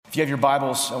If you have your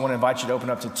Bibles, I want to invite you to open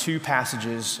up to two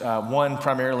passages. One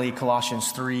primarily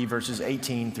Colossians 3, verses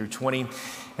 18 through 20. And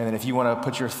then if you want to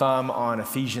put your thumb on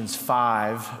Ephesians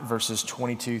 5, verses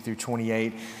 22 through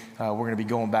 28, we're going to be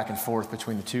going back and forth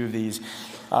between the two of these.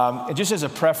 And just as a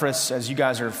preface, as you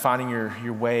guys are finding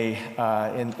your way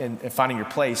and finding your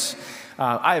place,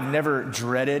 I have never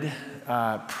dreaded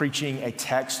preaching a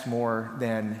text more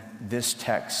than this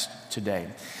text today.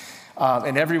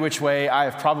 In every which way, I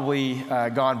have probably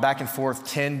gone back and forth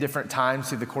 10 different times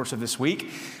through the course of this week,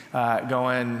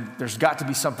 going, there's got to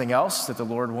be something else that the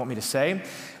Lord would want me to say.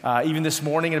 Even this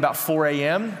morning at about 4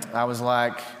 a.m., I was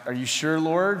like, are you sure,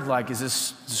 Lord? Like, is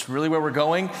this really where we're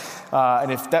going?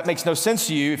 And if that makes no sense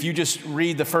to you, if you just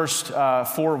read the first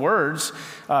 4 words,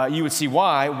 you would see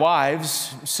why.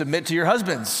 Wives, submit to your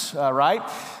husbands, right?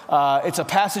 It's a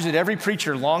passage that every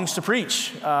preacher longs to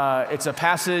preach. It's a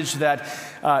passage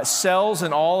that sells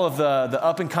in all of the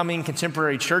up-and-coming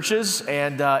contemporary churches,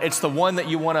 and it's the one that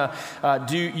you want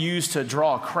to use to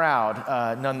draw a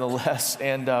crowd, nonetheless.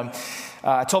 And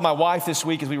I told my wife this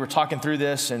week as we were talking through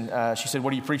this, and she said,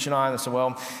 what are you preaching on? I said,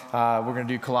 well, we're going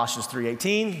to do Colossians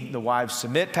 3:18, the wives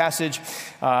submit passage.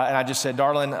 And I just said,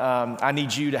 darling, I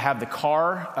need you to have the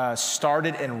car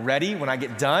started and ready when I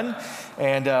get done.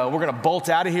 And we're going to bolt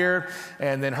out of here.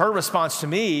 And then her response to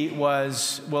me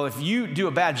was, well, if you do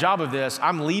a bad job of this,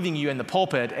 I'm leaving you in the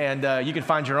pulpit, and you can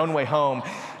find your own way home.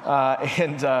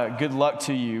 And good luck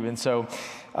to you. And so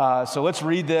let's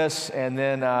read this, and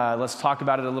then let's talk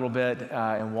about it a little bit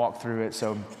and walk through it.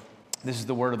 So this is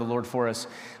the word of the Lord for us.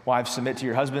 Wives, submit to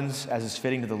your husbands as is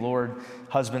fitting to the Lord.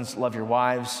 Husbands, love your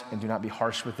wives and do not be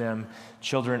harsh with them.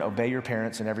 Children, obey your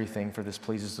parents in everything, for this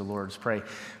pleases the Lord. Let's pray.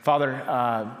 Father,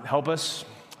 help us,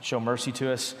 show mercy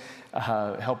to us.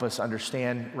 Help us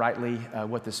understand rightly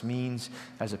what this means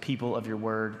as a people of your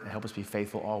word. Help us be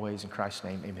faithful always. In Christ's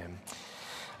name, amen.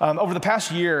 Over the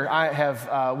past year, I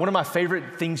have, one of my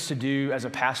favorite things to do as a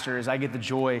pastor is I get the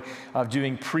joy of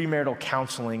doing premarital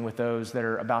counseling with those that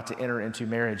are about to enter into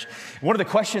marriage. One of the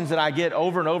questions that I get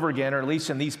over and over again, or at least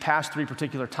in these past 3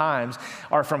 particular times,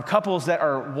 are from couples that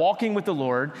are walking with the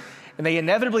Lord, and they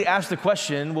inevitably ask the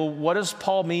question, well, what does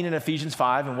Paul mean in Ephesians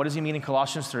 5, and what does he mean in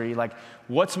Colossians 3? Like,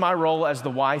 what's my role as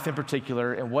the wife in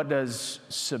particular, and what does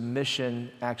submission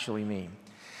actually mean?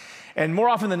 And more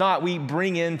often than not, we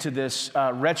bring into this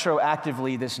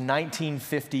retroactively, this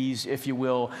 1950s, if you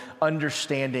will,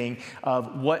 understanding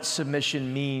of what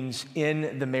submission means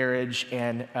in the marriage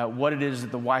and what it is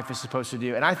that the wife is supposed to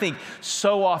do. And I think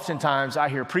so oftentimes I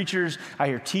hear preachers, I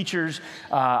hear teachers,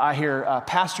 I hear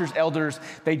pastors, elders,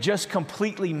 they just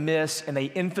completely miss and they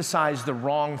emphasize the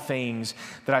wrong things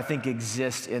that I think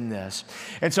exist in this.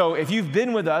 And so if you've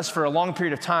been with us for a long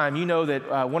period of time, you know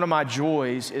that one of my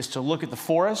joys is to look at the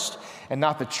forest and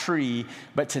not the tree.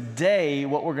 But today,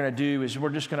 what we're going to do is we're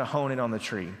just going to hone in on the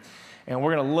tree. And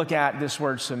we're going to look at this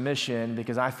word submission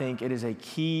because I think it is a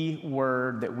key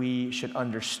word that we should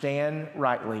understand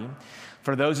rightly.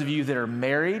 For those of you that are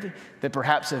married, that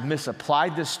perhaps have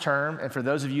misapplied this term, and for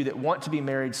those of you that want to be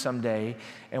married someday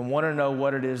and want to know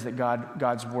what it is that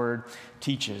God's word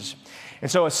teaches. And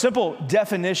so a simple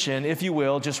definition, if you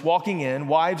will, just walking in,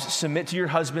 wives, submit to your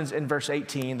husbands in verse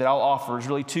 18 that I'll offer is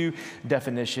really 2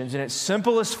 definitions. In its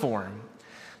simplest form,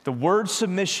 the word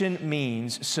submission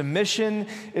means submission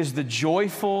is the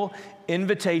joyful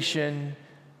invitation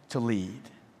to lead.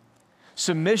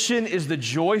 Submission is the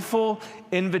joyful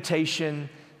invitation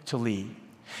to lead.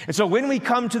 And so when we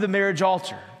come to the marriage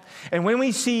altar, and when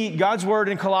we see God's word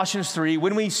in Colossians 3,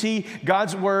 when we see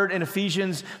God's word in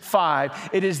Ephesians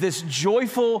 5, it is this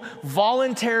joyful,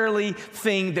 voluntarily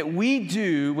thing that we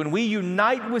do when we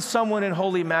unite with someone in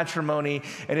holy matrimony,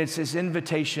 and it's this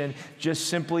invitation just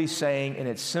simply saying in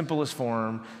its simplest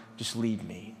form, just lead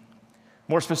me.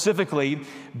 More specifically,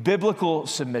 biblical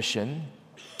submission,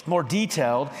 more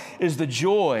detailed, is the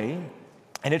joy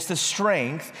and it's the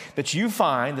strength that you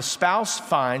find, the spouse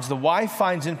finds, the wife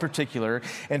finds in particular,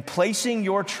 in placing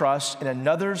your trust in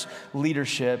another's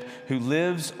leadership who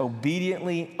lives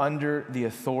obediently under the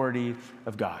authority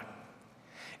of God.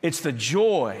 It's the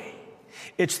joy,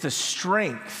 it's the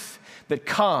strength that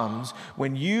comes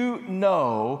when you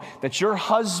know that your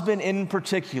husband in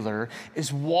particular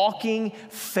is walking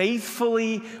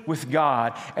faithfully with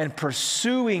God and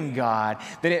pursuing God,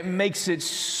 that it makes it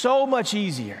so much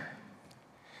easier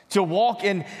to walk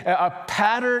in a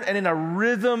pattern and in a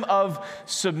rhythm of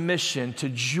submission, to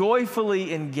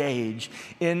joyfully engage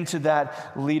into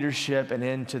that leadership and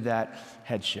into that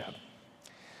headship.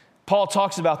 Paul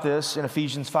talks about this in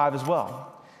Ephesians 5 as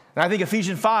well. And I think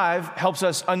Ephesians 5 helps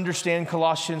us understand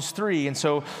Colossians 3. And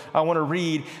so I want to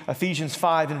read Ephesians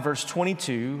 5 in verse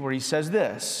 22, where he says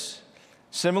this: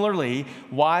 "Similarly,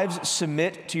 wives,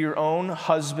 submit to your own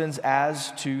husbands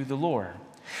as to the Lord.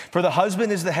 For the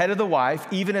husband is the head of the wife,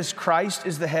 even as Christ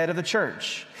is the head of the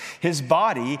church, his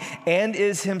body, and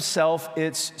is himself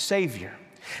its Savior.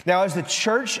 Now, as the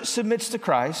church submits to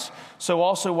Christ, so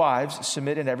also wives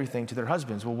submit in everything to their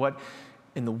husbands." Well, what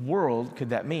in the world could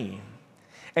that mean?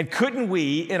 And couldn't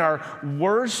we, in our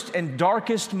worst and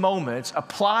darkest moments,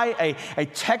 apply a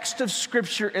text of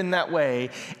Scripture in that way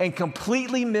and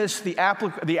completely miss the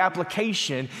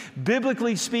application,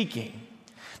 biblically speaking?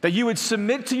 That you would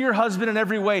submit to your husband in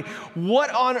every way.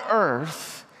 What on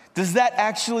earth does that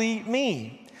actually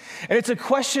mean? And it's a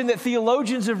question that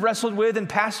theologians have wrestled with and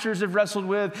pastors have wrestled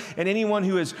with, and anyone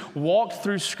who has walked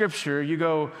through Scripture, you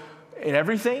go, in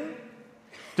everything?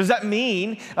 Does that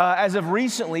mean, as of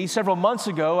recently, several months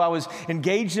ago, I was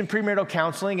engaged in premarital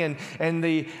counseling, and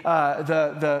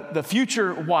the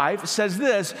future wife says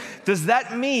this: does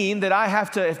that mean that I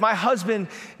have to, if my husband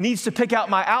needs to pick out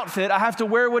my outfit, I have to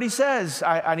wear what he says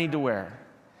I need to wear?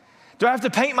 Do I have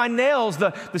to paint my nails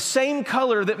the same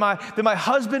color that my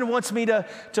husband wants me to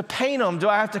paint them? Do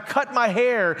I have to cut my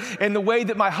hair in the way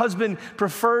that my husband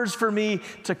prefers for me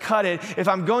to cut it? If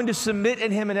I'm going to submit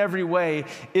in him in every way,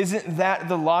 isn't that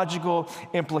the logical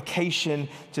implication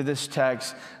to this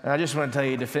text? And I just want to tell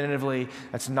you definitively,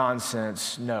 that's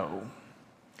nonsense. No.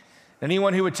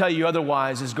 Anyone who would tell you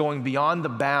otherwise is going beyond the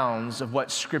bounds of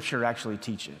what Scripture actually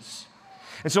teaches.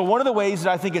 And so one of the ways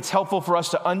that I think it's helpful for us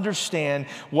to understand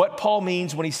what Paul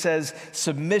means when he says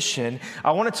submission,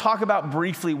 I want to talk about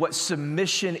briefly what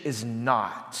submission is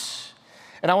not.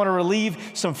 And I want to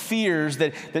relieve some fears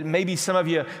that maybe some of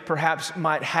you perhaps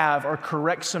might have, or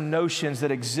correct some notions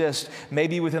that exist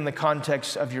maybe within the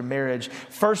context of your marriage.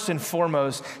 First and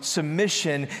foremost,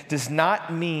 submission does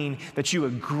not mean that you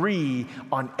agree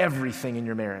on everything in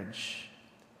your marriage.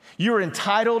 You are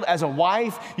entitled as a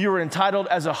wife, you are entitled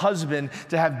as a husband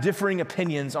to have differing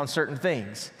opinions on certain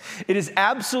things. It is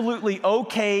absolutely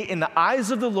okay in the eyes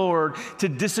of the Lord to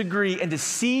disagree and to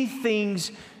see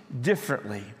things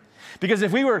differently. Because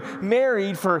if we were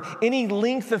married for any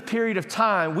length of period of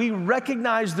time, we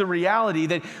recognize the reality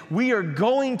that we are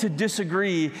going to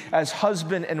disagree as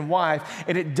husband and wife.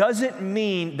 And it doesn't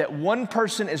mean that one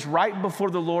person is right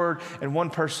before the Lord and one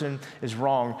person is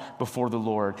wrong before the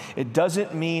Lord. It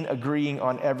doesn't mean agreeing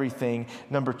on everything.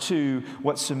 Number two,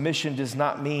 what submission does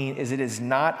not mean is it is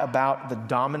not about the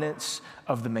dominance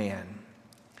of the man.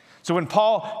 So when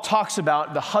Paul talks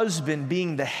about the husband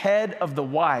being the head of the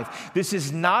wife, this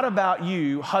is not about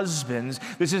you husbands,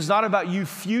 this is not about you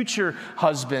future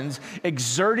husbands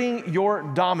exerting your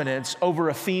dominance over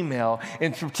a female,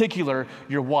 in particular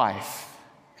your wife.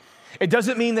 It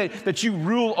doesn't mean that you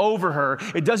rule over her.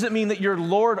 It doesn't mean that you're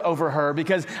Lord over her,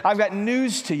 because I've got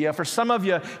news to you. For some of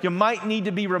you, you might need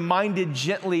to be reminded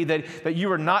gently that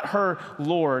you are not her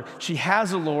Lord. She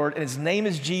has a Lord, and his name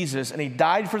is Jesus, and he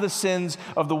died for the sins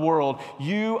of the world.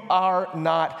 You are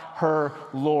not her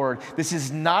Lord. This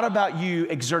is not about you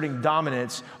exerting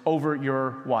dominance over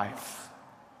your wife.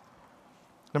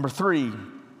 Number three,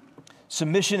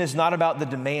 submission is not about the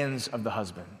demands of the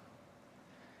husband.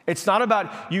 It's not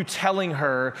about you telling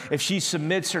her if she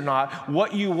submits or not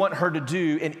what you want her to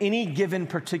do in any given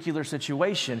particular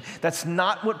situation. That's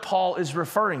not what Paul is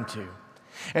referring to.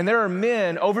 And there are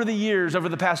men over the years, over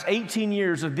the past 18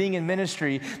 years of being in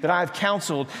ministry that I've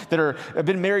counseled that have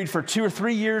been married for 2 or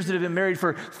 3 years, that have been married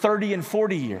for 30 and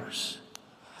 40 years.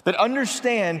 That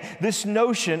understand this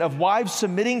notion of wives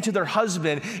submitting to their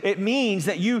husband. It means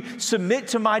that you submit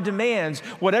to my demands,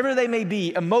 whatever they may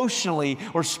be, emotionally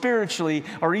or spiritually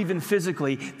or even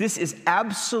physically. This is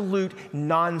absolute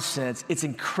nonsense. It's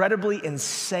incredibly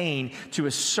insane to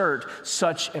assert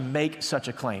such and make such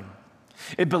a claim.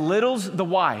 It belittles the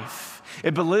wife.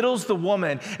 It belittles the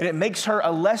woman, and it makes her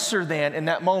a lesser than in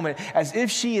that moment, as if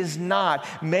she is not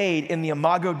made in the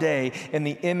imago Dei, in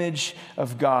the image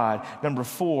of God. Number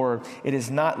four, it is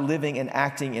not living and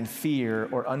acting in fear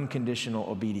or unconditional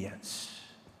obedience.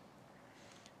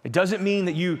 It doesn't mean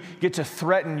that you get to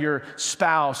threaten your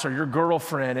spouse or your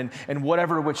girlfriend in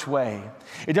whatever which way.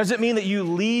 It doesn't mean that you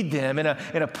lead them in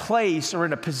a place or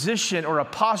in a position or a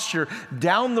posture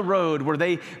down the road where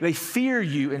they fear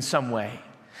you in some way.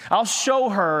 I'll show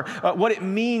her what it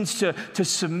means to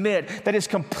submit that is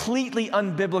completely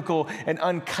unbiblical and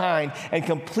unkind and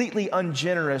completely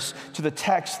ungenerous to the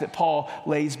text that Paul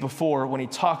lays before when he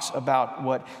talks about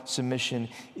what submission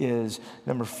is.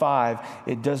 Number five,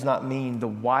 it does not mean the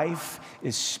wife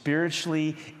is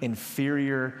spiritually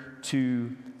inferior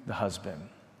to the husband.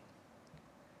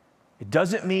 It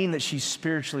doesn't mean that she's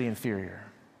spiritually inferior.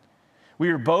 We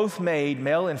are both made,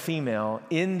 male and female,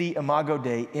 in the imago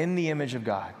Dei, in the image of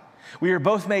God. We are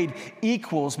both made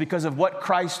equals because of what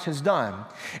Christ has done.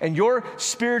 And your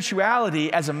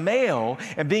spirituality as a male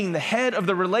and being the head of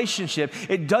the relationship,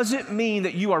 it doesn't mean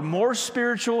that you are more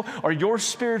spiritual or your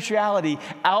spirituality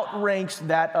outranks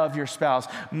that of your spouse.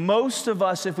 Most of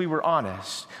us, if we were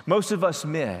honest, most of us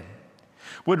men,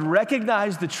 would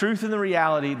recognize the truth and the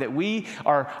reality that we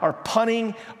are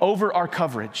punting over our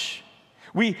coverage.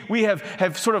 We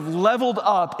have sort of leveled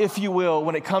up, if you will,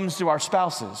 when it comes to our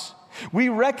spouses. We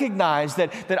recognize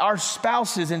that our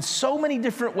spouses in so many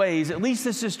different ways, at least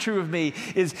this is true of me,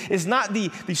 is not the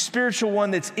spiritual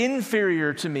one that's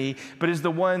inferior to me, but is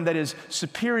the one that is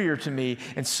superior to me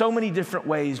in so many different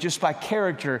ways, just by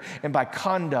character and by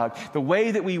conduct. The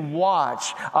way that we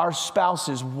watch our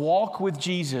spouses walk with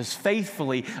Jesus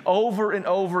faithfully over and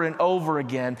over and over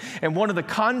again. And one of the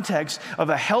contexts of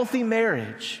a healthy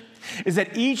marriage is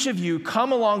that each of you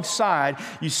come alongside,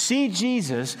 you see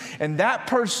Jesus, and that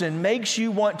person makes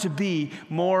you want to be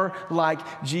more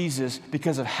like Jesus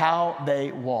because of how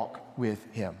they walk with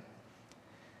him.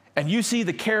 And you see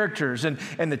the characters and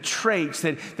the traits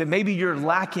that maybe you're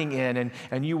lacking in,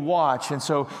 and you watch. And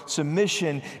so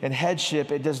submission and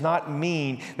headship, it does not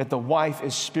mean that the wife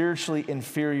is spiritually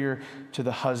inferior to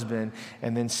the husband.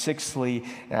 And then sixthly,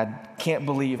 and I can't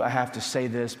believe I have to say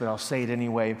this, but I'll say it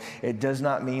anyway, it does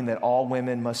not mean that all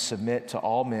women must submit to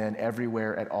all men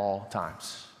everywhere at all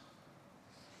times.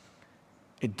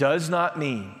 It does not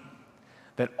mean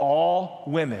that all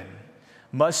women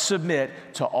must submit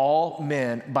to all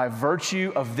men by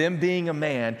virtue of them being a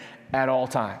man at all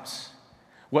times.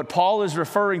 What Paul is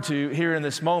referring to here in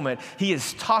this moment, he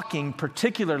is talking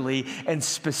particularly and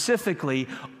specifically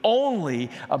only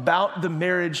about the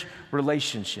marriage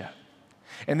relationship.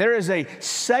 And there is a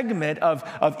segment of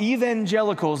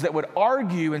evangelicals that would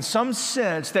argue in some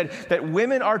sense that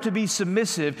women are to be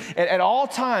submissive at all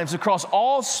times across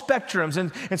all spectrums.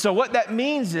 And so what that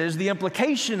means is, the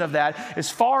implication of that is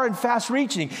far and fast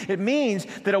reaching. It means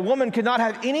that a woman could not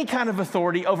have any kind of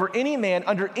authority over any man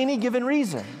under any given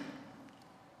reason.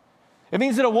 It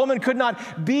means that a woman could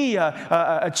not be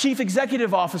a chief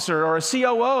executive officer or a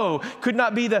COO, could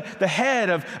not be the head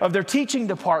of their teaching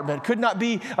department, could not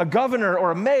be a governor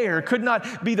or a mayor, could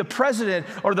not be the president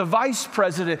or the vice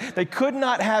president. They could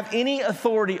not have any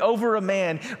authority over a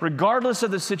man regardless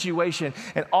of the situation.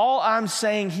 And all I'm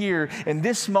saying here in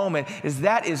this moment is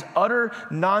that is utter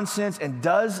nonsense and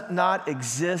does not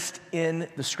exist in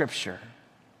the Scripture.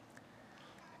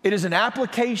 It is an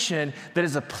application that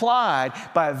is applied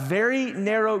by a very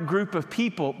narrow group of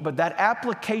people, but that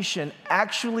application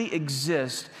actually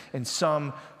exists in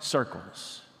some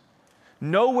circles.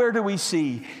 Nowhere do we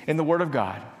see in the Word of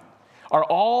God are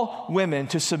all women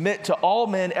to submit to all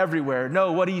men everywhere.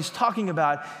 No, what he's talking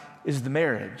about is the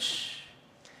marriage.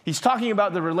 He's talking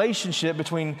about the relationship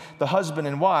between the husband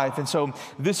and wife. And so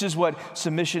this is what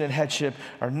submission and headship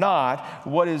are not.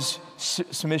 What is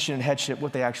submission and headship,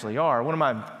 what they actually are? One of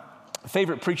my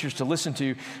favorite preachers to listen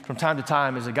to from time to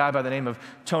time is a guy by the name of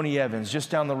Tony Evans,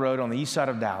 just down the road on the east side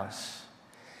of Dallas.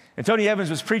 And Tony Evans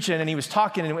was preaching, and he was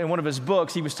talking in one of his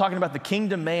books, he was talking about the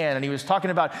kingdom man, and he was talking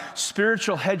about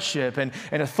spiritual headship and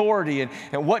authority,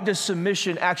 and what does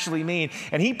submission actually mean.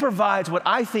 And he provides what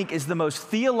I think is the most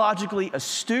theologically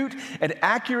astute and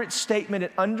accurate statement in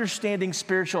understanding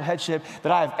spiritual headship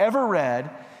that I have ever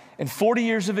read in 40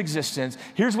 years of existence.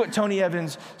 Here's what Tony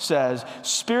Evans says: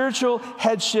 spiritual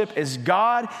headship is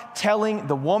God telling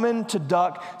the woman to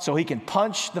duck so he can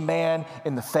punch the man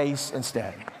in the face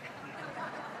instead.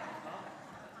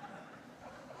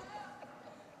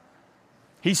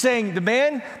 He's saying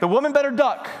the woman better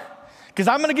duck, because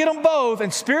I'm going to get them both.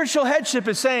 And spiritual headship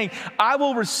is saying, I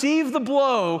will receive the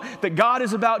blow that God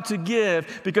is about to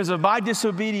give because of my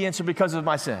disobedience or because of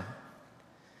my sin.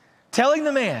 Telling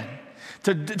the man,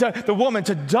 the woman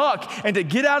to duck and to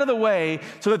get out of the way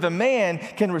so that the man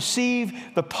can receive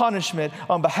the punishment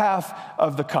on behalf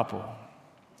of the couple.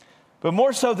 But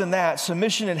more so than that,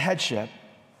 submission and headship,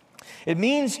 it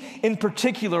means in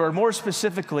particular, or more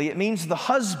specifically, it means the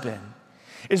husband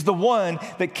is the one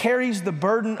that carries the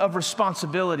burden of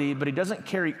responsibility, but he doesn't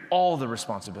carry all the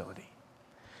responsibility.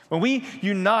 When we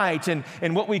unite in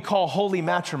what we call holy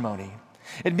matrimony,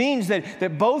 it means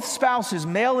that both spouses,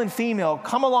 male and female,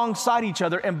 come alongside each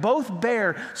other and both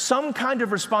bear some kind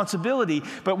of responsibility.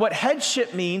 But what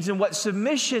headship means and what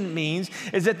submission means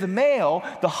is that the male,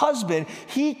 the husband,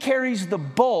 he carries the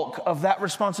bulk of that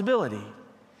responsibility.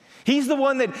 He's the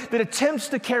one that attempts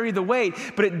to carry the weight,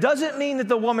 but it doesn't mean that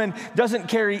the woman doesn't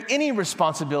carry any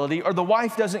responsibility or the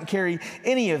wife doesn't carry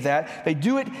any of that. They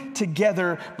do it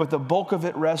together, but the bulk of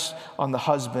it rests on the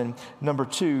husband. Number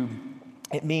two,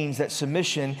 it means that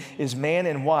submission is man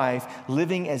and wife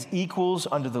living as equals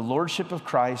under the lordship of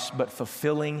Christ, but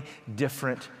fulfilling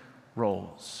different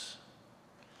roles.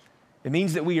 It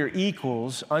means that we are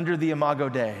equals under the Imago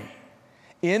Dei.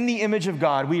 In the image of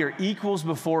God, we are equals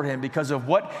before Him because of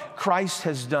what Christ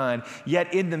has done.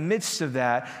 Yet in the midst of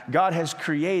that, God has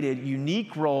created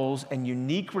unique roles and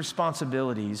unique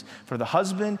responsibilities for the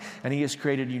husband, and He has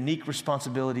created unique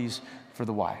responsibilities for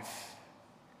the wife.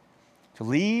 To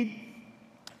lead,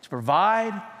 to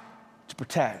provide, to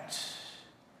protect,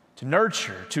 to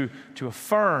nurture, to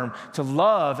affirm, to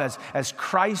love as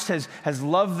Christ has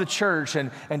loved the church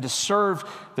and to serve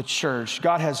the church.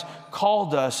 God has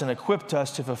called us and equipped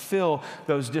us to fulfill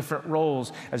those different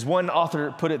roles. As one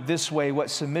author put it this way,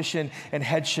 what submission and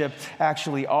headship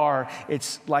actually are,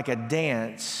 it's like a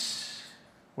dance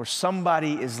where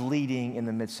somebody is leading in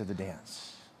the midst of the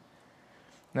dance.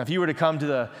 Now, if you were to come to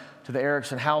the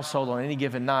Erickson household on any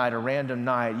given night, a random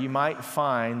night, you might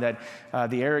find that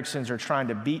the Ericksons are trying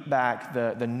to beat back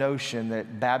the notion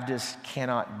that Baptists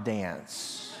cannot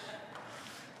dance.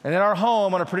 And in our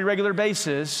home, on a pretty regular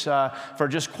basis, for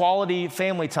just quality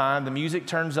family time, the music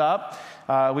turns up.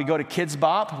 We go to Kids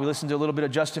Bop. We listen to a little bit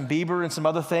of Justin Bieber and some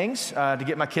other things to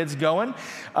get my kids going.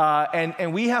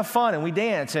 And we have fun and we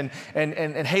dance. And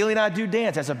Haley and I do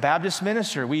dance. As a Baptist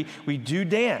minister, we do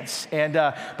dance.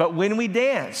 But when we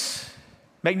dance,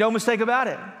 make no mistake about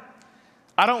it,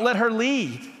 I don't let her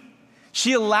lead.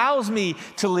 She allows me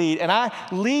to lead, and I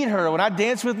lead her. When I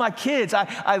dance with my kids,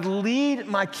 I lead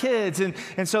my kids.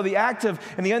 And so the act of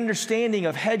and the understanding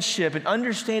of headship and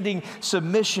understanding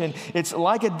submission, it's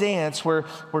like a dance where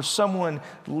someone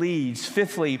leads.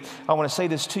 Fifthly, I want to say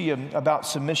this to you about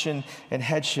submission and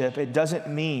headship. It doesn't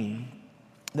mean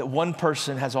that one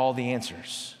person has all the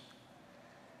answers.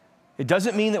 It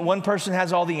doesn't mean that one person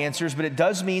has all the answers, but it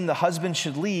does mean the husband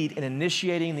should lead in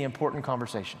initiating the important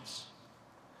conversations.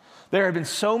 There have been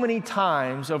so many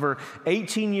times over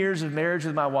 18 years of marriage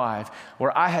with my wife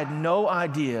where I had no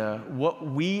idea what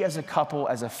we as a couple,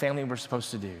 as a family, were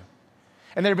supposed to do.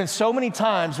 And there have been so many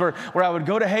times where I would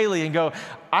go to Haley and go,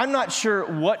 I'm not sure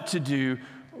what to do.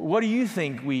 What do you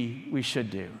think we should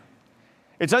do?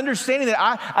 It's understanding that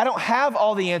I don't have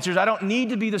all the answers. I don't need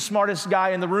to be the smartest guy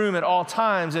in the room at all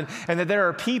times, and that there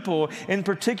are people, in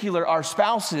particular our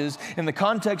spouses, in the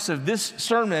context of this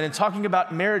sermon and talking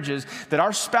about marriages, that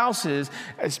our spouses,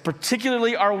 as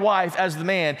particularly our wife as the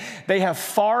man, they have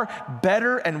far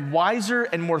better and wiser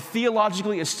and more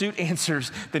theologically astute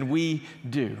answers than we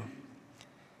do.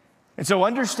 And so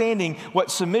understanding what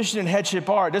submission and headship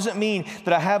are, it doesn't mean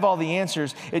that I have all the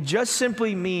answers. It just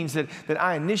simply means that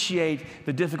I initiate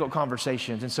the difficult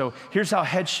conversations. And so here's how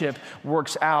headship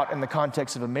works out in the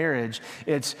context of a marriage.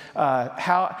 It's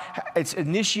it's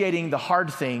initiating the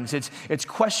hard things. It's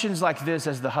questions like this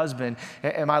as the husband.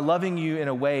 Am I loving you in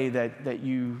a way that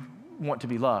you want to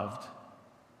be loved?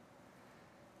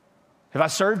 Have I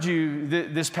served you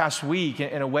this past week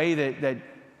in a way that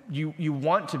you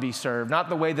want to be served, not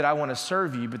the way that I want to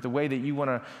serve you, but the way that you want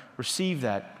to receive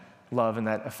that love and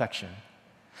that affection?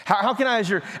 How can I,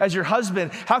 as your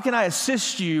husband, how can I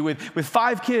assist you with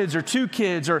 5 kids or 2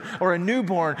 kids or a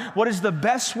newborn? What is the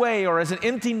best way? Or as an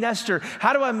empty nester,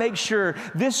 how do I make sure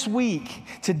this week,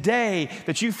 today,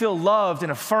 that you feel loved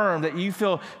and affirmed, that you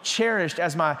feel cherished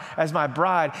as my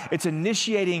bride? It's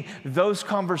initiating those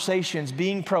conversations,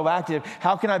 being proactive.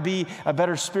 How can I be a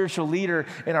better spiritual leader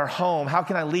in our home? How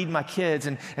can I lead my kids?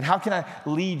 And how can I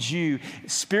lead you?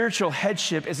 Spiritual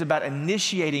headship is about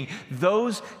initiating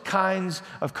those kinds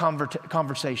of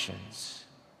conversations.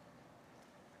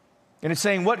 And it's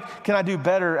saying, what can I do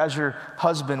better as your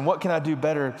husband? What can I do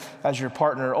better as your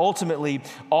partner? Ultimately,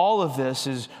 all of this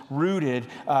is rooted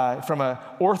from an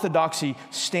orthodoxy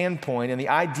standpoint in the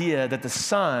idea that the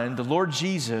Son, the Lord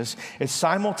Jesus, is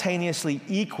simultaneously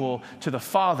equal to the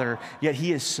Father, yet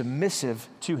He is submissive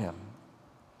to Him.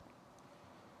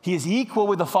 He is equal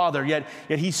with the Father, yet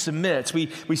He submits.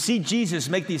 We see Jesus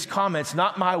make these comments,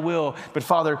 not my will, but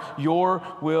Father, your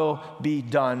will be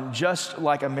done, just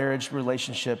like a marriage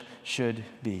relationship should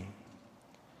be.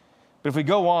 But if we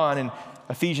go on in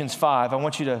Ephesians 5, I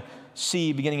want you to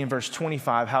see, beginning in verse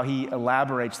 25, how he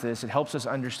elaborates this. It helps us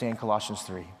understand Colossians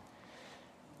 3.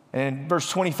 And in verse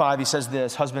 25, he says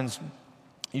this, husbands,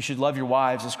 you should love your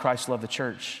wives as Christ loved the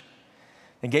church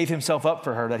and gave himself up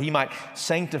for her, that he might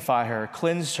sanctify her,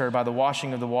 cleanse her by the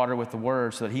washing of the water with the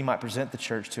word, so that he might present the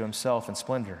church to himself in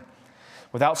splendor,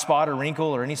 without spot or wrinkle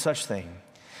or any such thing,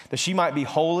 that she might be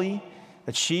holy,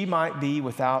 that she might be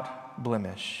without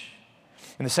blemish.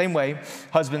 In the same way,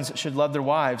 husbands should love their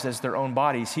wives as their own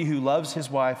bodies. He who loves his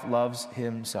wife loves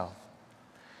himself.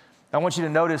 I want you to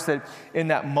notice that in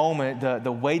that moment,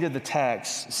 the weight of the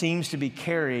text seems to be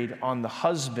carried on the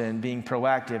husband being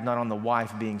proactive, not on the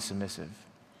wife being submissive.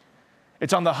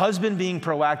 It's on the husband being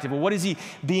proactive. Well, what is he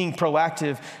being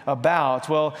proactive about?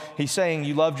 Well, he's saying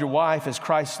you loved your wife as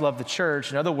Christ loved the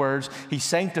church. In other words, he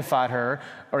sanctified her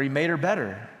or he made her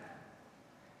better.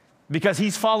 Because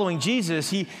he's following Jesus,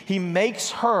 he makes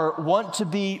her want to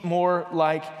be more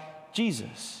like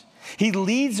Jesus. He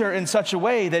leads her in such a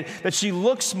way that she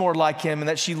looks more like him and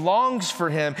that she longs for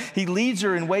him. He leads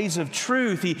her in ways of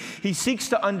truth. He seeks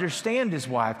to understand his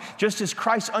wife, just as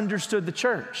Christ understood the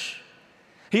church.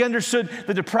 He understood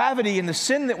the depravity and the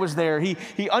sin that was there.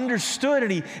 He understood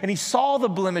and he saw the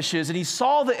blemishes and he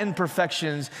saw the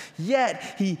imperfections,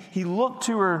 yet he looked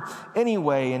to her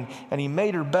anyway and he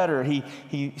made her better.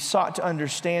 He sought to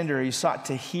understand her. He sought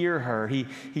to hear her.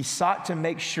 He sought to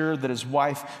make sure that his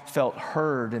wife felt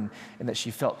heard and that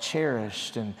she felt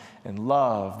cherished and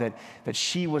loved, that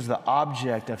she was the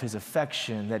object of his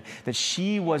affection, that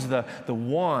she was the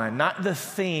one, not the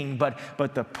thing, but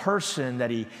the person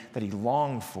that he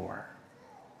longed for.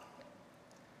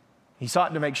 He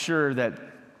sought to make sure that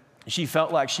she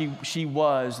felt like she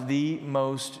was the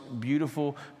most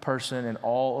beautiful person in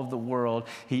all of the world.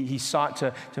 He sought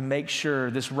to make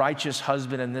sure, this righteous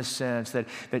husband in this sense,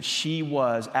 that she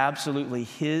was absolutely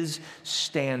his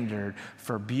standard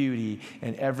for beauty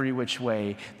in every which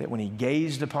way, that when he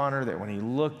gazed upon her, that when he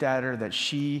looked at her, that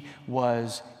she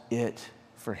was it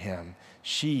for him.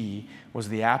 She was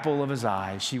the apple of his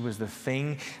eye. She was the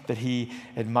thing that he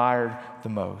admired the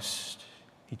most.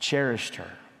 He cherished her.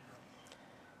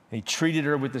 And he treated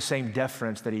her with the same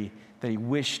deference that he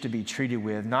wished to be treated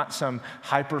with, not some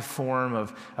hyper form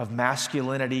of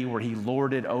masculinity where he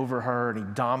lorded over her and he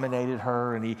dominated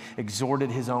her and he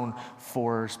exerted his own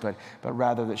force, but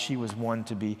rather that she was one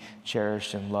to be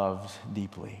cherished and loved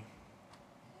deeply.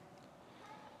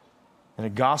 In a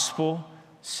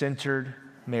gospel-centered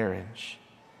marriage,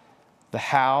 the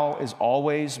how is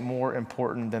always more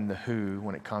important than the who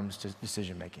when it comes to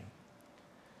decision making.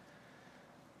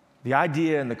 The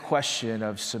idea and the question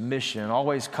of submission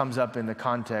always comes up in the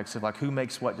context of like, who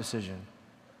makes what decision?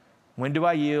 When do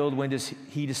I yield? When does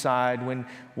he decide?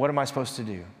 What am I supposed to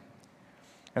do?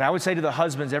 And I would say to the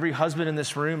husbands, every husband in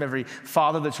this room, every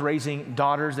father that's raising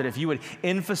daughters, that if you would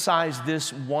emphasize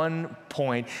this one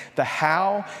point, the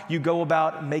how you go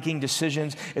about making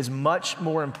decisions is much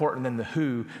more important than the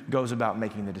who goes about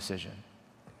making the decision.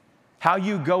 How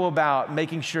you go about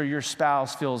making sure your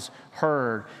spouse feels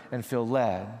heard and feel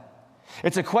led.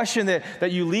 It's a question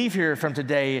that you leave here from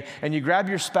today and you grab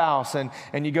your spouse and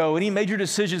you go, any major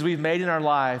decisions we've made in our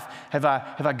life, have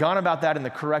I gone about that in the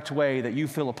correct way, that you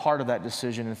feel a part of that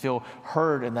decision and feel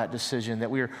heard in that decision, that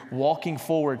we are walking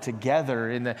forward together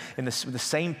in the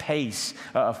same pace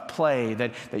of play,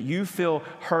 that you feel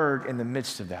heard in the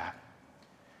midst of that.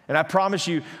 And I promise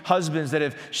you, husbands, that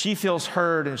if she feels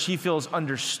heard and she feels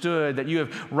understood, that you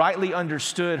have rightly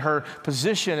understood her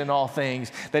position in all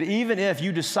things, that even if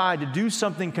you decide to do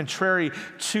something contrary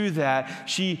to that,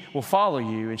 she will follow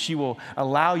you and she will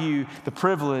allow you the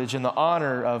privilege and the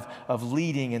honor of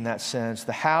leading in that sense.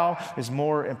 The how is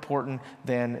more important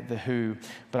than the who.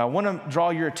 But I want to draw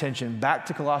your attention back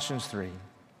to Colossians 3.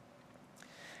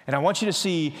 And I want you to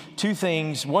see two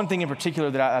things, one thing in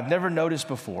particular that I've never noticed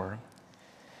before.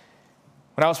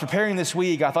 When I was preparing this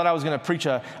week, I thought I was going to preach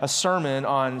a sermon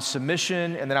on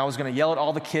submission, and then I was going to yell at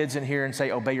all the kids in here and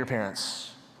say, obey your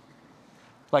parents.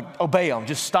 Like, obey them.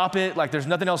 Just stop it. Like, there's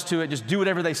nothing else to it. Just do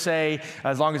whatever they say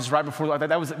as long as it's right before.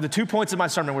 That was the 2 points of my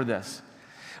sermon were this.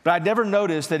 But I'd never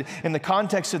noticed that in the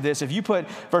context of this, if you put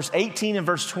verse 18 and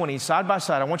verse 20 side by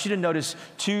side, I want you to notice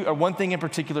one thing in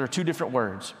particular, two different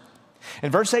words.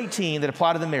 In verse 18 that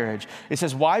apply to the marriage, it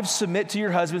says, wives, submit to your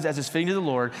husbands as is fitting to the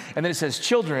Lord. And then it says,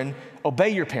 children, obey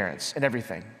your parents in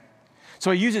everything.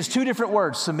 So he uses two different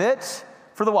words, submit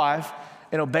for the wife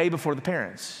and obey before the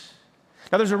parents.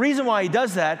 Now there's a reason why he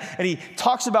does that, and he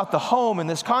talks about the home in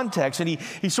this context, and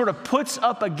he sort of puts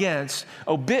up against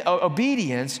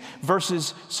obedience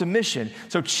versus submission.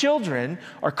 So children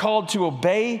are called to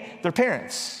obey their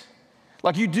parents.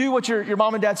 Like you do what your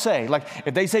mom and dad say. Like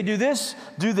if they say do this,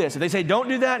 do this. If they say don't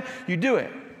do that, you do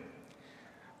it.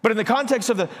 But in the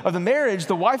context of the marriage,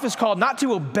 the wife is called not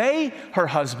to obey her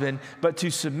husband, but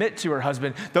to submit to her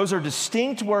husband. Those are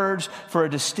distinct words for a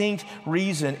distinct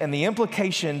reason, and the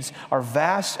implications are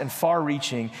vast and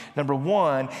far-reaching. Number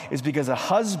one is because a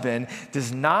husband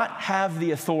does not have the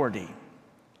authority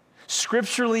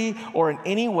scripturally or in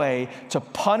any way, to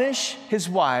punish his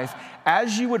wife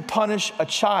as you would punish a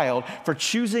child for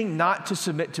choosing not to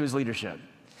submit to his leadership.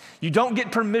 You don't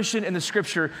get permission in the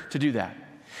scripture to do that.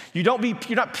 You're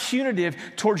not punitive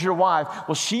towards your wife.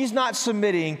 Well, she's not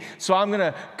submitting, so I'm going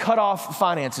to cut off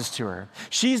finances to her.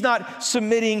 She's not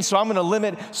submitting, so I'm going to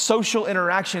limit social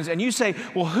interactions. And you say,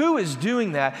 well, who is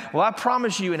doing that? Well, I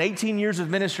promise you, in 18 years of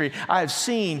ministry, I have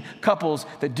seen couples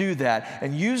that do that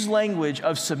and use language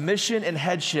of submission and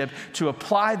headship to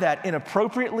apply that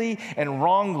inappropriately and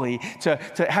wrongly, to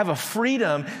have a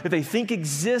freedom that they think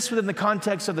exists within the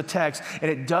context of the text, and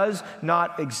it does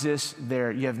not exist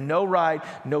there. You have no right,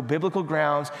 no biblical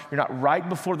grounds. You're not right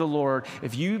before the Lord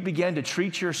if you begin to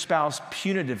treat your spouse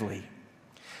punitively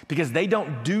because they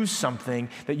don't do something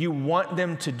that you want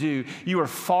them to do. You are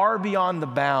far beyond the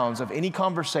bounds of any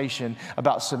conversation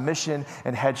about submission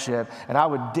and headship. And I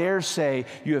would dare say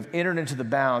you have entered into the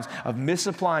bounds of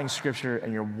misapplying scripture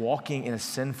and you're walking in a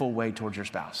sinful way towards your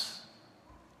spouse.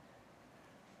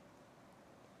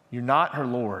 You're not her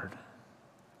Lord.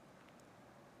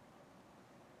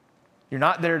 You're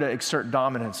not there to exert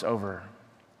dominance over her.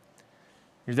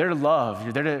 You're there to love.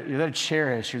 You're there to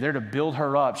cherish. You're there to build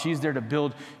her up. She's there to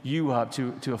build you up,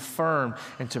 to affirm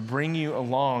and to bring you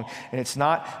along. And it's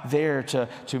not there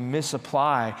to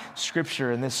misapply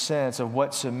scripture in this sense of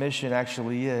what submission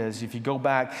actually is. If you go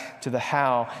back to the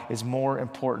how is more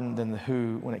important than the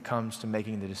who when it comes to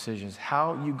making the decisions.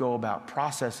 How you go about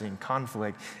processing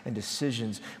conflict and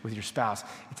decisions with your spouse,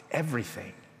 it's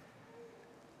everything.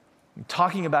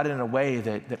 Talking about it in a way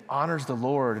that honors the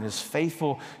Lord and is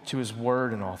faithful to his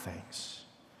word in all things.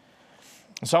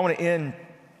 And so I want to end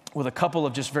with a couple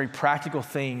of just very practical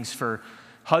things for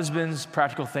husbands,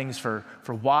 practical things for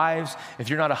wives. If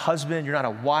you're not a husband, you're not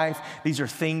a wife, these are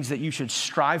things that you should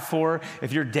strive for.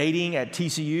 If you're dating at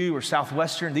TCU or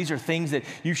Southwestern, these are things that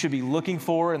you should be looking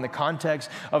for in the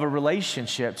context of a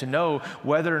relationship to know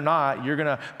whether or not you're going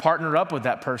to partner up with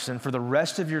that person for the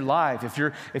rest of your life.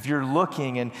 If you're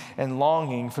looking and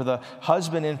longing for the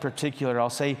husband in particular,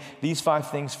 I'll say these 5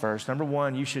 things first. Number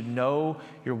 1, you should know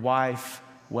your wife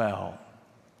well.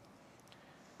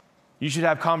 You should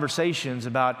have conversations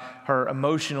about her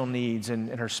emotional needs and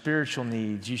her spiritual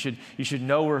needs. You should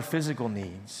know her physical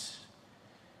needs.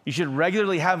 You should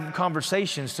regularly have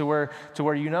conversations to where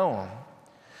you know them.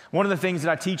 One of the things that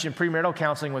I teach in premarital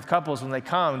counseling with couples when they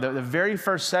come, the very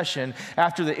first session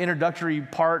after the introductory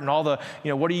part and all the,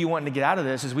 what are you wanting to get out of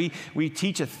this, is we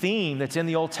teach a theme that's in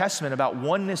the Old Testament about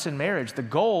oneness in marriage. The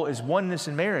goal is oneness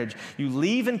in marriage. You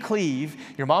leave and cleave,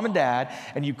 your mom and dad,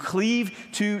 and you cleave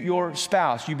to your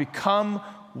spouse. You become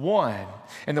one.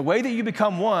 And the way that you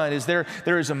become one is there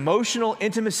is emotional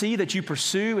intimacy that you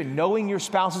pursue in knowing your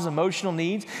spouse's emotional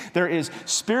needs. There is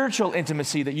spiritual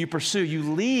intimacy that you pursue.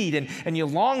 You lead and you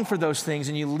long for those things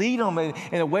and you lead them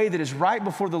in a way that is right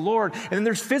before the Lord. And then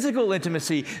there's physical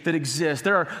intimacy that exists.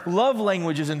 There are love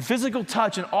languages and physical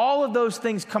touch, and all of those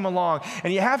things come along.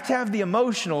 And you have to have the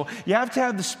emotional, you have to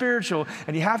have the spiritual,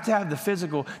 and you have to have the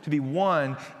physical to be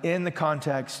one in the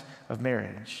context of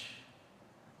marriage.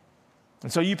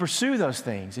 And so you pursue those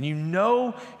things, and you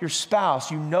know your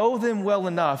spouse, you know them well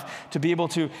enough to be able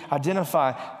to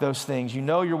identify those things. You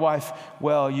know your wife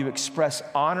well. You express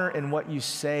honor in what you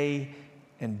say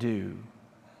and do.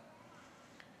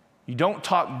 You don't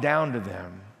talk down to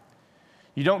them.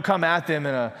 You don't come at them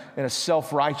in a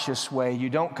self-righteous way. You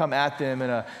don't come at them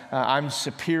in I'm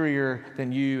superior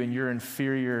than you and you're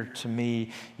inferior to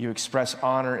me. You express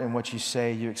honor in what you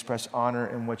say. You express honor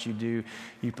in what you do.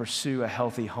 You pursue a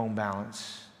healthy home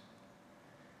balance.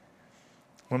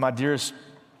 One of my dearest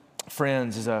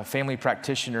friends is a family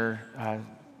practitioner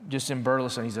just in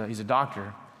Burleson. He's a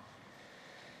doctor.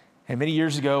 And many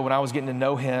years ago, when I was getting to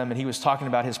know him and he was talking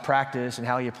about his practice and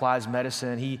how he applies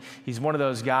medicine, he's one of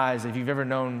those guys, if you've ever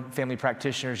known family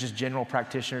practitioners, just general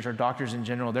practitioners or doctors in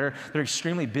general, they're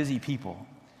extremely busy people.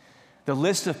 The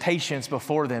list of patients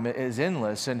before them is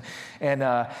endless. And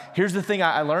here's the thing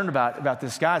I learned about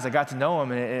this guy as I got to know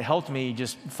him, and it helped me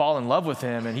just fall in love with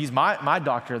him. And he's my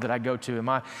doctor that I go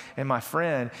to and my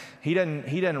friend. He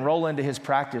doesn't roll into his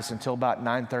practice until about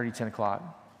 9:30, 10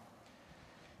 o'clock.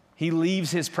 He leaves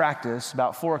his practice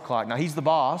about 4 o'clock. Now, he's the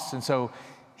boss, and so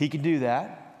he can do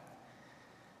that.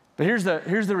 But here's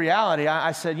the reality.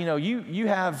 I said, you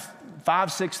have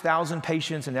 5,000, 6,000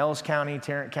 patients in Ellis County,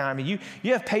 Tarrant County. I mean,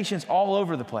 you have patients all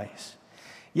over the place.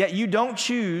 Yet you don't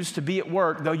choose to be at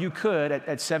work, though you could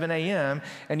at 7 a.m.,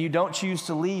 and you don't choose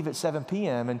to leave at 7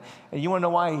 p.m. And you want to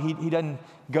know why he doesn't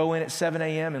go in at 7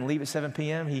 a.m. and leave at 7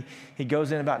 p.m.? He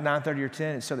goes in about 9:30 or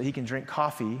 10 so that he can drink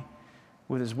coffee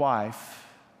with his wife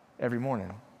every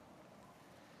morning.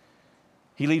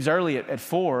 He leaves early at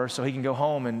 4 so he can go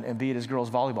home and be at his girls'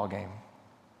 volleyball game.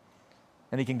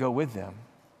 And he can go with them.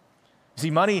 See,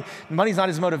 money's not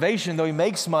his motivation, though he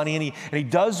makes money and he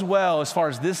does well as far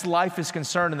as this life is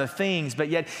concerned and the things, but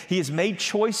yet he has made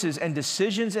choices and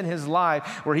decisions in his life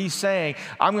where he's saying,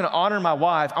 I'm going to honor my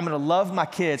wife, I'm going to love my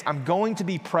kids, I'm going to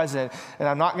be present, and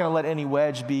I'm not going to let any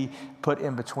wedge be put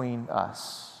in between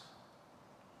us.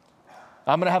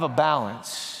 I'm going to have a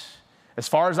balance as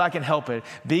far as I can help it.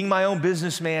 Being my own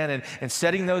businessman and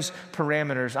setting those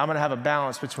parameters, I'm going to have a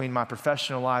balance between my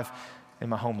professional life and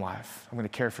my home life. I'm going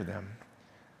to care for them.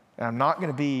 And I'm not going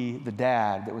to be the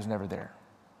dad that was never there.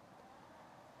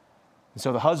 And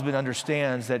so the husband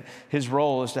understands that his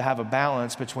role is to have a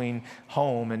balance between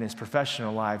home and his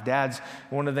professional life. Dads,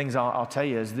 one of the things I'll tell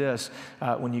you is this.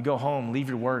 When you go home, leave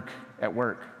your work at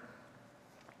work.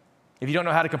 If you don't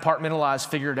know how to compartmentalize,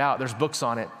 figure it out. There's books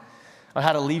on it, on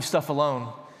how to leave stuff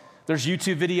alone. There's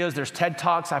YouTube videos, there's TED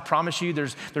Talks, I promise you,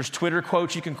 there's Twitter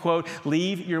quotes you can quote.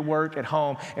 Leave your work at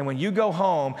home. And when you go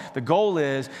home, the goal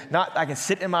is not I can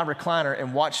sit in my recliner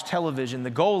and watch television. The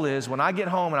goal is when I get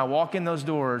home and I walk in those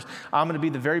doors, I'm going to be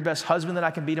the very best husband that I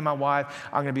can be to my wife.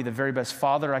 I'm going to be the very best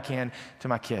father I can to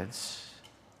my kids.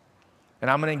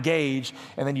 And I'm going to engage,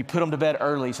 and then you put them to bed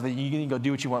early so that you can go do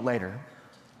what you want later.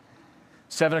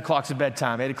 7 o'clock's the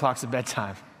bedtime, 8 o'clock's the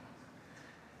bedtime.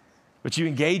 But you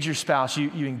engage your spouse, you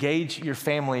engage your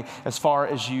family as far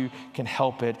as you can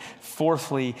help it.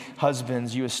 Fourthly,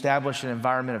 husbands, you establish an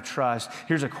environment of trust.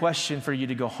 Here's a question for you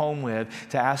to go home with,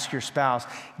 to ask your spouse.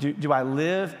 Do I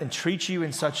live and treat you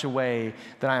in such a way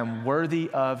that I am worthy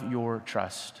of your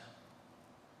trust?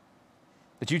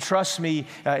 That you trust me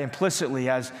implicitly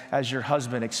as your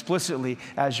husband, explicitly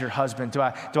as your husband. Do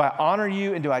I honor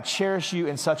you and do I cherish you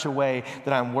in such a way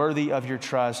that I'm worthy of your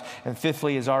trust? And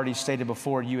fifthly, as already stated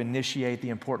before, you initiate the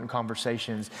important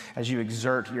conversations as you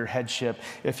exert your headship,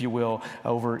 if you will,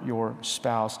 over your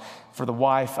spouse. For the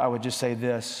wife, I would just say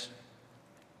this.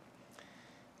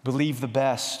 Believe the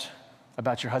best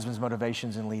about your husband's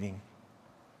motivations in leading.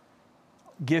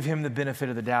 Give him the benefit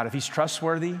of the doubt. If he's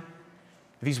trustworthy,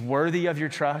 if he's worthy of your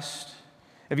trust,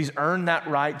 if he's earned that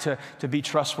right to be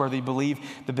trustworthy, believe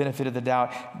the benefit of the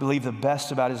doubt, believe the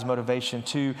best about his motivation.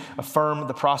 To affirm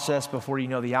the process before you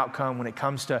know the outcome when it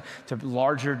comes to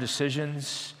larger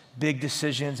decisions, big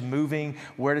decisions, moving,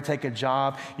 where to take a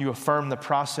job. You affirm the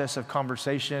process of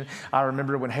conversation. I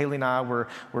remember when Haley and I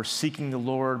were seeking the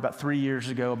Lord about 3 years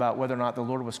ago about whether or not the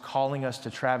Lord was calling us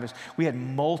to Travis. We had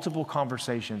multiple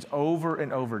conversations over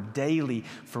and over daily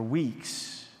for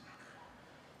weeks.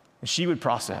 And she would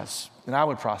process, and I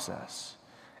would process.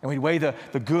 And we'd weigh the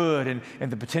good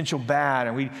and the potential bad,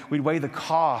 and we'd weigh the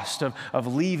cost of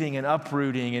leaving and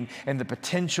uprooting and the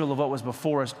potential of what was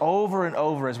before us over and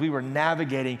over as we were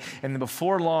navigating. And then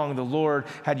before long, the Lord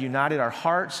had united our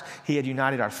hearts. He had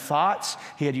united our thoughts.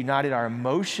 He had united our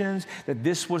emotions, that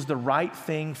this was the right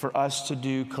thing for us to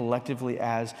do collectively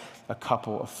as a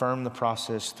couple. Affirm the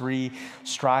process. 3,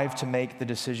 strive to make the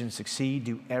decision succeed.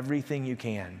 Do everything you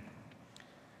can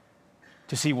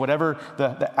to see whatever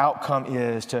the outcome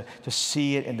is, to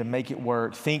see it and to make it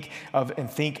work. Speak and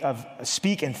think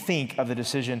of the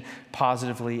decision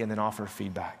positively, and then offer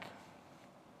feedback.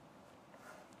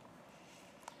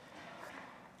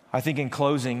 I think in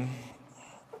closing,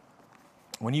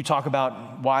 when you talk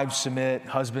about wives submit,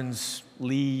 husbands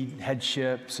lead,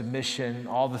 headship, submission,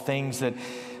 all the things that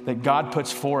God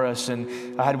puts for us.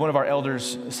 And I had one of our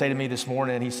elders say to me this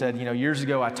morning, and he said, years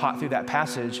ago I taught through that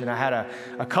passage, and I had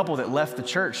a couple that left the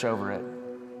church over it.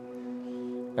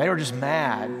 They were just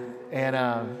mad.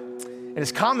 And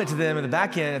his comment to them in the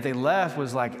back end that they left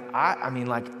was like,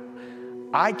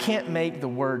 I can't make the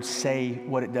word say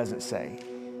what it doesn't say.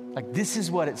 Like, this is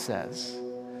what it says.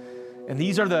 And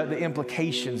these are the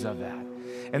implications of that.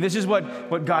 And this is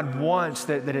what God wants,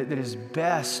 that is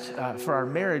best for our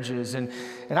marriages. And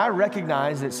I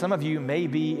recognize that some of you may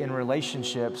be in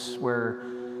relationships where,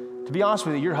 to be honest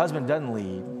with you, your husband doesn't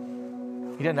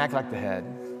lead. He doesn't act like the head.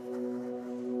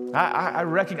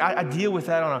 I deal with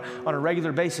that on a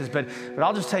regular basis, but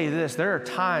I'll just tell you this. There are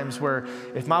times where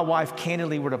if my wife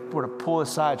candidly were to pull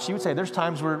aside, she would say, there's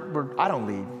times where I don't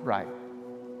lead right.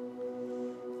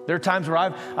 There are times where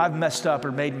I've messed up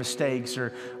or made mistakes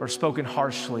or spoken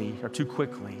harshly or too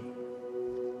quickly.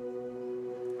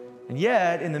 And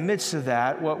yet, in the midst of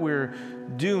that, what we're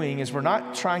doing is we're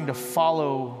not trying to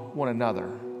follow one another.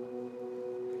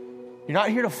 You're not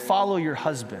here to follow your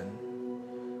husband,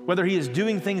 whether he is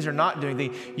doing things or not doing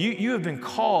things. You have been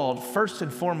called first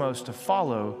and foremost to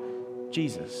follow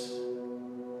Jesus.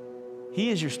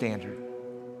 He is your standard.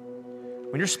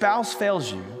 When your spouse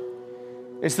fails you,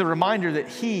 it's the reminder that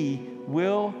he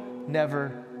will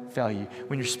never fail you.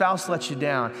 When your spouse lets you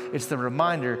down, it's the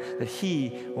reminder that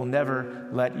he will never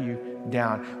let you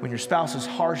down. When your spouse is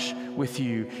harsh with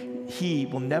you, he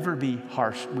will never be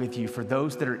harsh with you. For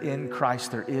those that are in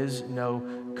Christ, there is no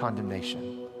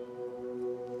condemnation.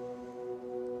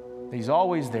 He's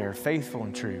always there, faithful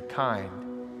and true,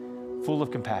 kind, full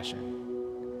of compassion.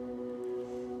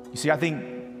 You see, I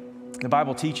think the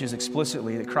Bible teaches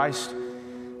explicitly that Christ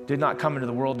did not come into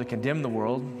the world to condemn the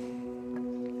world.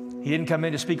 He didn't come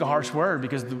in to speak a harsh word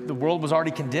because the world was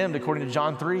already condemned according to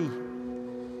John 3.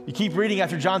 You keep reading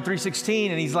after John 3:16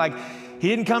 and he's like, he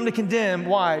didn't come to condemn.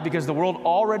 Why? Because the world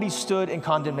already stood in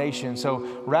condemnation.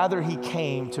 So rather he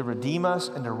came to redeem us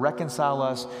and to reconcile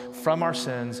us from our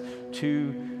sins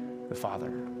to the Father,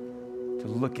 to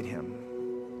look at him.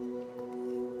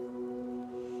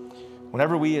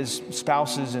 Whenever we as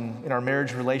spouses and in our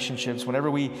marriage relationships,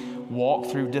 whenever we walk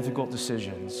through difficult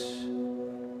decisions,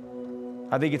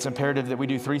 I think it's imperative that we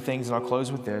do three things, and I'll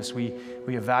close with this. We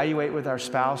evaluate with our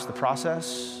spouse the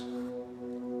process,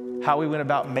 how we went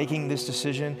about making this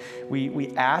decision.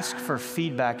 We ask for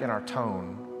feedback in our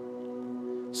tone.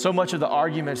 So much of the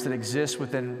arguments that exist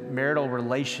within marital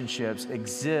relationships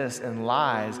exist and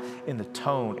lies in the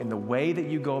tone, in the way that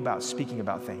you go about speaking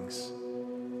about things,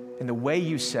 in the way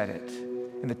you said it,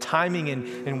 in the timing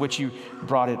in which you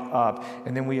brought it up.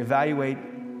 And then we evaluate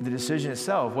the decision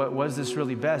itself. What was this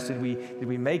really best? Did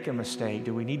we make a mistake?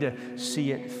 Do we need to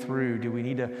see it through? Do we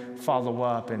need to follow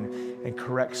up and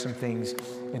correct some things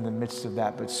in the midst of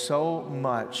that? But so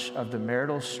much of the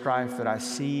marital strife that I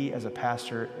see as a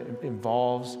pastor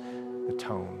involves the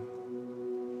tone.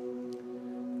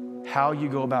 How you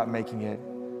go about making it,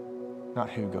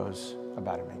 not who goes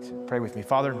about it makes it. Pray with me.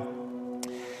 Father,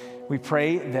 we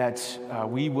pray that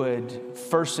we would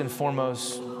first and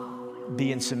foremost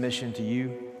be in submission to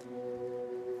you.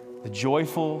 The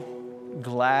joyful,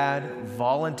 glad,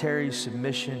 voluntary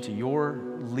submission to your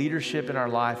leadership in our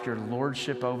life, your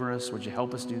lordship over us. Would you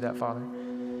help us do that, Father?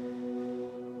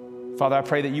 Father, I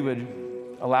pray that you would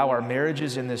allow our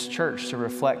marriages in this church to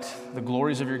reflect the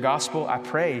glories of your gospel. I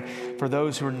pray for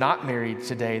those who are not married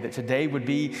today, that today would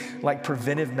be like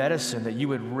preventive medicine, that you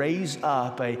would raise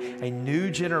up a new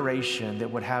generation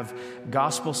that would have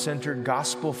gospel-centered,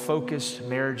 gospel-focused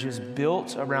marriages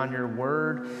built around your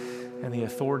word and the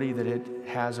authority that it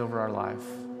has over our life.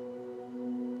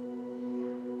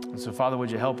 And so, Father, would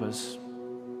you help us?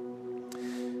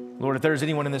 Lord, if there's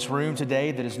anyone in this room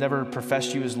today that has never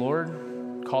professed you as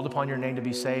Lord, called upon your name to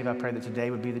be saved, I pray that today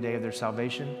would be the day of their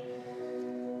salvation.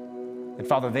 And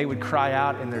Father, they would cry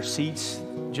out in their seats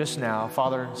just now,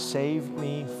 Father, save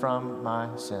me from my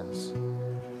sins.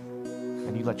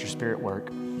 And you let your Spirit work.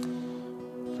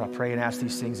 So I pray and ask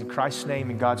these things in Christ's name,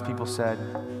 and God's people said,